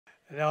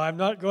Now, I'm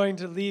not going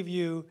to leave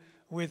you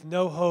with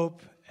no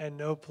hope and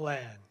no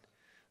plan.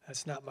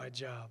 That's not my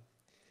job.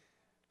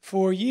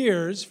 For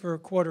years, for a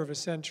quarter of a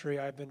century,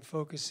 I've been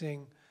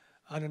focusing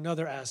on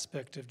another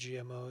aspect of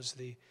GMOs,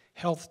 the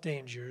health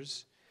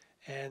dangers,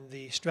 and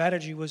the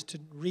strategy was to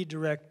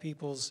redirect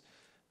people's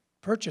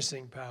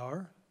purchasing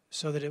power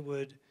so that it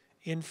would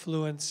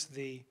influence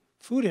the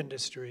food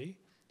industry,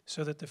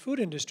 so that the food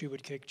industry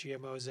would kick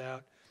GMOs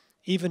out,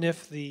 even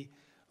if the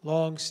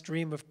long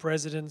stream of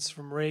presidents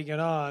from Reagan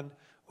on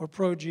were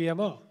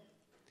pro-GMO.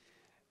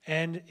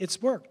 And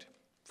it's worked.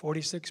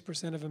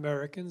 46% of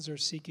Americans are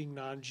seeking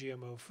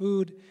non-GMO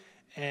food,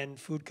 and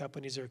food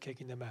companies are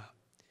kicking them out.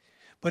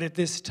 But at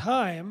this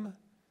time,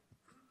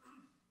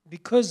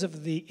 because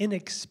of the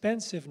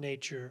inexpensive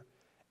nature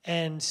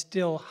and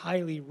still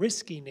highly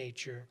risky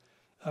nature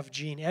of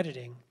gene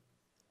editing,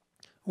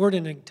 we're in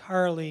an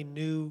entirely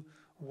new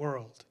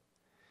world.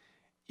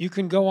 You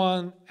can go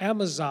on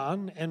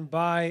Amazon and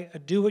buy a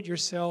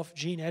do-it-yourself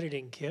gene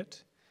editing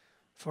kit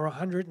for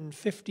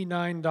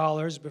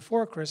 $159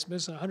 before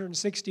Christmas,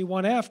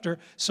 $161 after,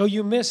 so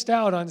you missed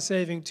out on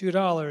saving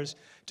 $2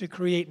 to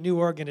create new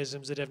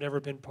organisms that have never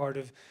been part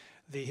of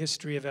the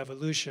history of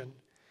evolution.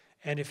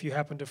 And if you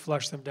happen to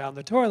flush them down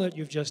the toilet,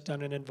 you've just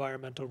done an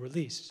environmental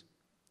release.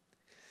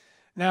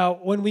 Now,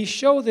 when we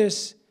show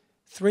this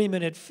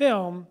 3-minute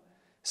film,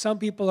 some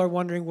people are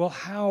wondering, well,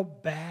 how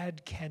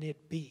bad can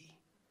it be?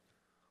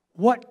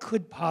 What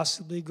could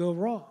possibly go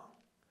wrong?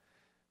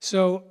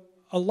 So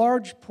a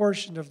large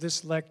portion of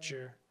this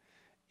lecture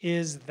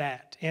is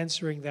that,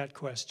 answering that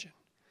question.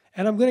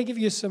 And I'm going to give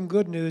you some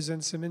good news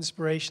and some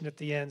inspiration at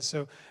the end,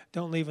 so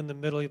don't leave in the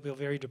middle, you'll be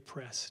very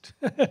depressed.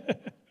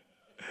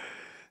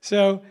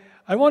 So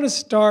I want to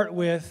start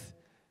with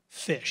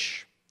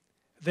fish.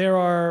 There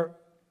are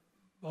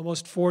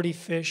almost 40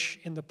 fish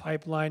in the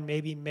pipeline,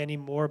 maybe many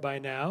more by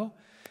now.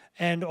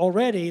 And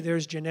already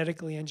there's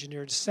genetically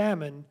engineered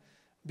salmon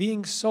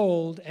being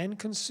sold and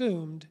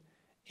consumed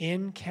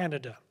in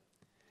Canada,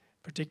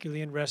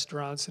 particularly in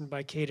restaurants and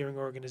by catering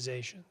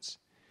organizations.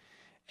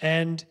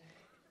 And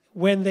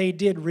when they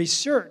did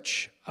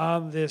research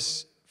on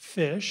this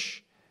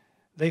fish,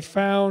 they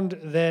found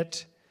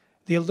that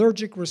the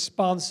allergic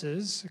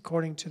responses,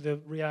 according to the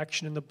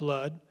reaction in the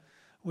blood,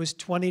 was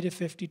 20 to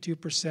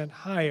 52%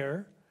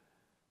 higher,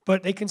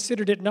 but they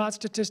considered it not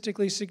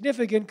statistically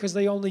significant because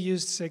they only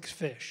used 6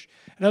 fish.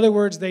 In other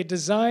words, they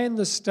designed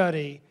the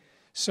study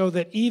so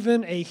that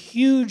even a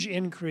huge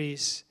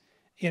increase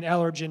in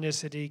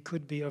allergenicity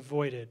could be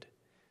avoided,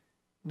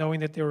 knowing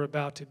that they were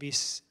about to be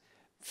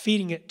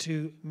feeding it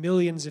to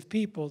millions of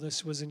people.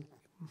 This was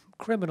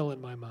criminal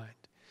in my mind.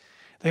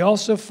 They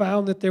also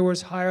found that there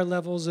was higher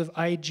levels of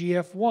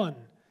IGF-1.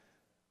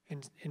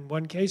 In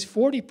one case,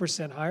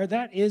 40% higher.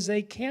 That is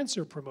a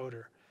cancer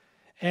promoter.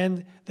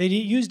 And they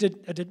used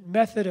a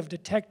method of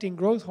detecting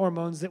growth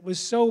hormones that was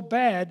so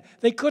bad,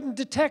 they couldn't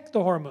detect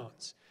the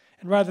hormones.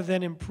 And rather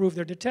than improve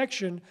their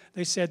detection,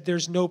 they said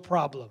there's no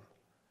problem.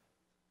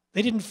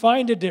 They didn't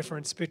find a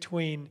difference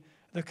between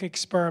the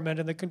experiment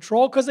and the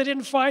control because they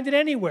didn't find it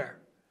anywhere.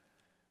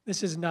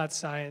 This is not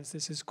science.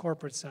 This is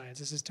corporate science.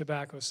 This is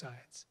tobacco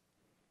science.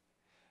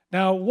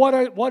 Now,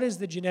 what is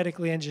the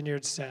genetically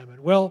engineered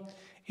salmon? Well,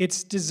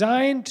 it's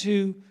designed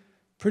to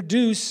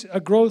produce a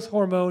growth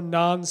hormone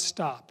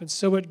nonstop, and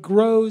so it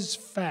grows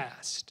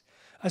fast.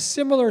 A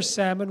similar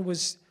salmon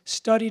was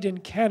studied in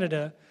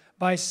Canada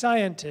by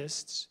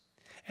scientists,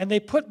 and they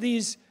put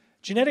these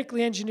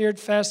genetically engineered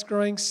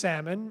fast-growing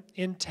salmon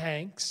in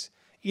tanks,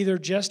 either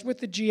just with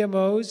the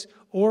GMOs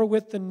or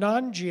with the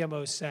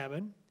non-GMO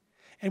salmon,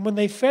 and when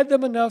they fed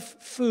them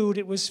enough food,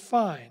 it was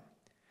fine.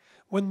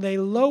 When they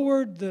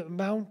lowered the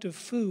amount of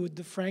food,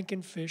 the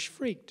frankenfish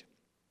freaked.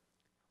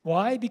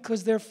 Why?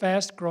 Because they're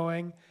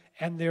fast-growing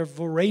and they're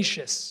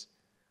voracious.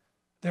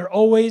 They're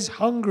always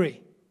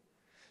hungry.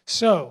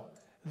 So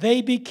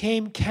they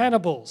became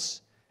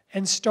cannibals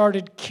and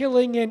started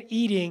killing and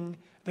eating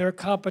their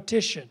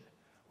competition,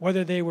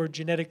 whether they were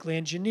genetically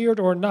engineered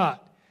or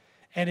not.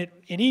 And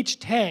in each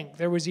tank,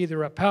 there was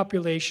either a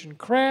population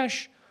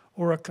crash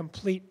or a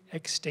complete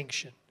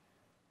extinction.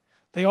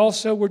 They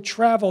also would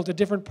travel to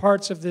different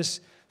parts of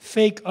this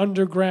fake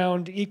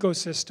underground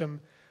ecosystem,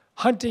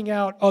 hunting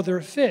out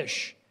other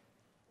fish,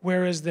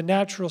 whereas the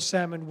natural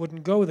salmon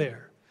wouldn't go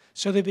there.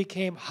 So they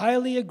became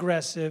highly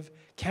aggressive,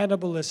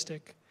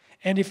 cannibalistic.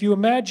 And if you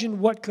imagine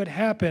what could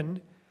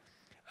happen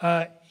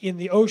in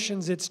the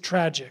oceans, it's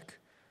tragic.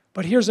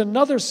 But here's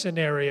another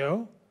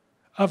scenario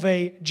of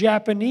a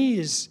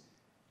Japanese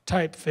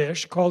type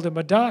fish called a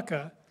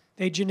medaka.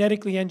 They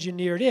genetically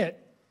engineered it.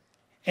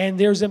 And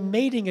there's a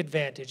mating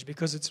advantage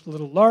because it's a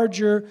little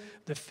larger.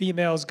 The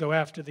females go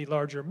after the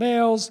larger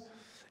males.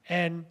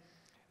 And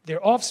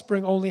their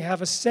offspring only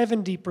have a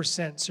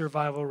 70%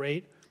 survival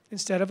rate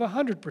instead of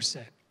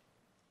 100%.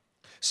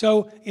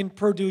 So in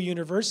Purdue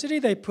University,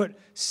 they put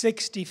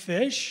 60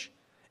 fish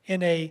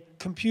in a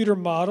computer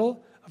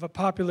model of a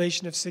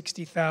population of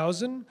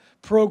 60,000,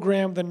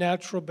 programmed the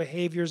natural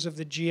behaviors of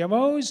the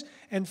GMOs,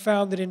 and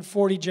found that in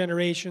 40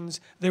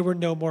 generations, there were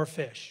no more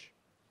fish.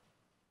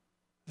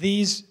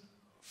 These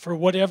for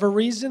whatever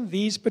reason,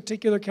 these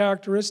particular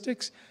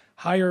characteristics,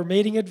 higher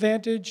mating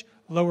advantage,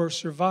 lower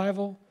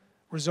survival,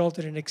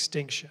 resulted in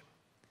extinction.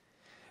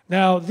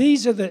 Now,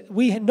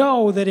 we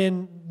know that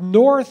in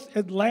North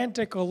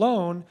Atlantic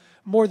alone,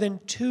 more than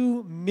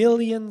 2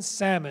 million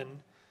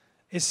salmon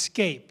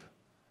escape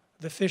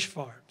the fish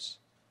farms.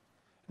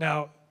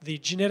 Now, the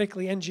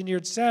genetically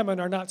engineered salmon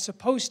are not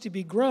supposed to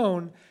be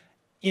grown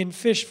in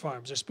fish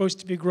farms. They're supposed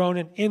to be grown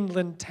in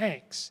inland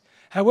tanks.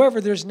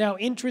 However, there's now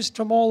interest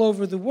from all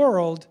over the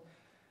world,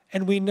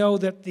 and we know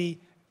that the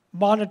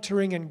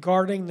monitoring and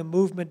guarding the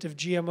movement of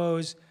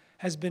GMOs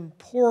has been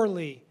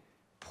poorly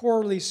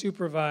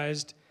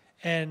supervised,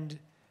 and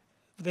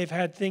they've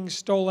had things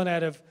stolen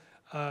out of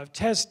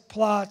test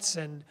plots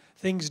and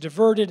things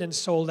diverted and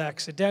sold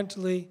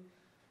accidentally.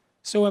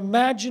 So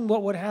imagine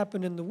what would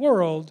happen in the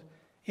world,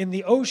 in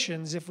the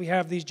oceans, if we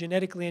have these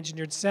genetically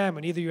engineered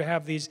salmon. Either you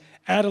have these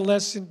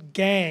adolescent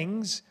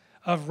gangs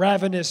of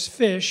ravenous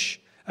fish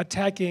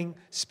attacking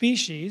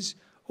species,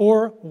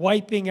 or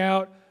wiping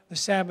out the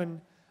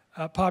salmon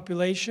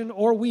population,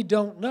 or we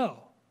don't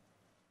know.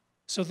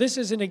 So this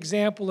is an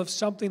example of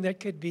something that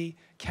could be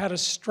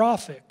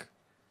catastrophic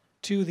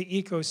to the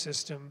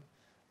ecosystem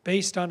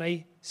based on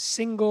a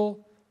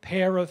single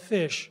pair of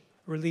fish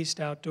released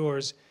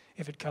outdoors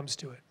if it comes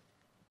to it.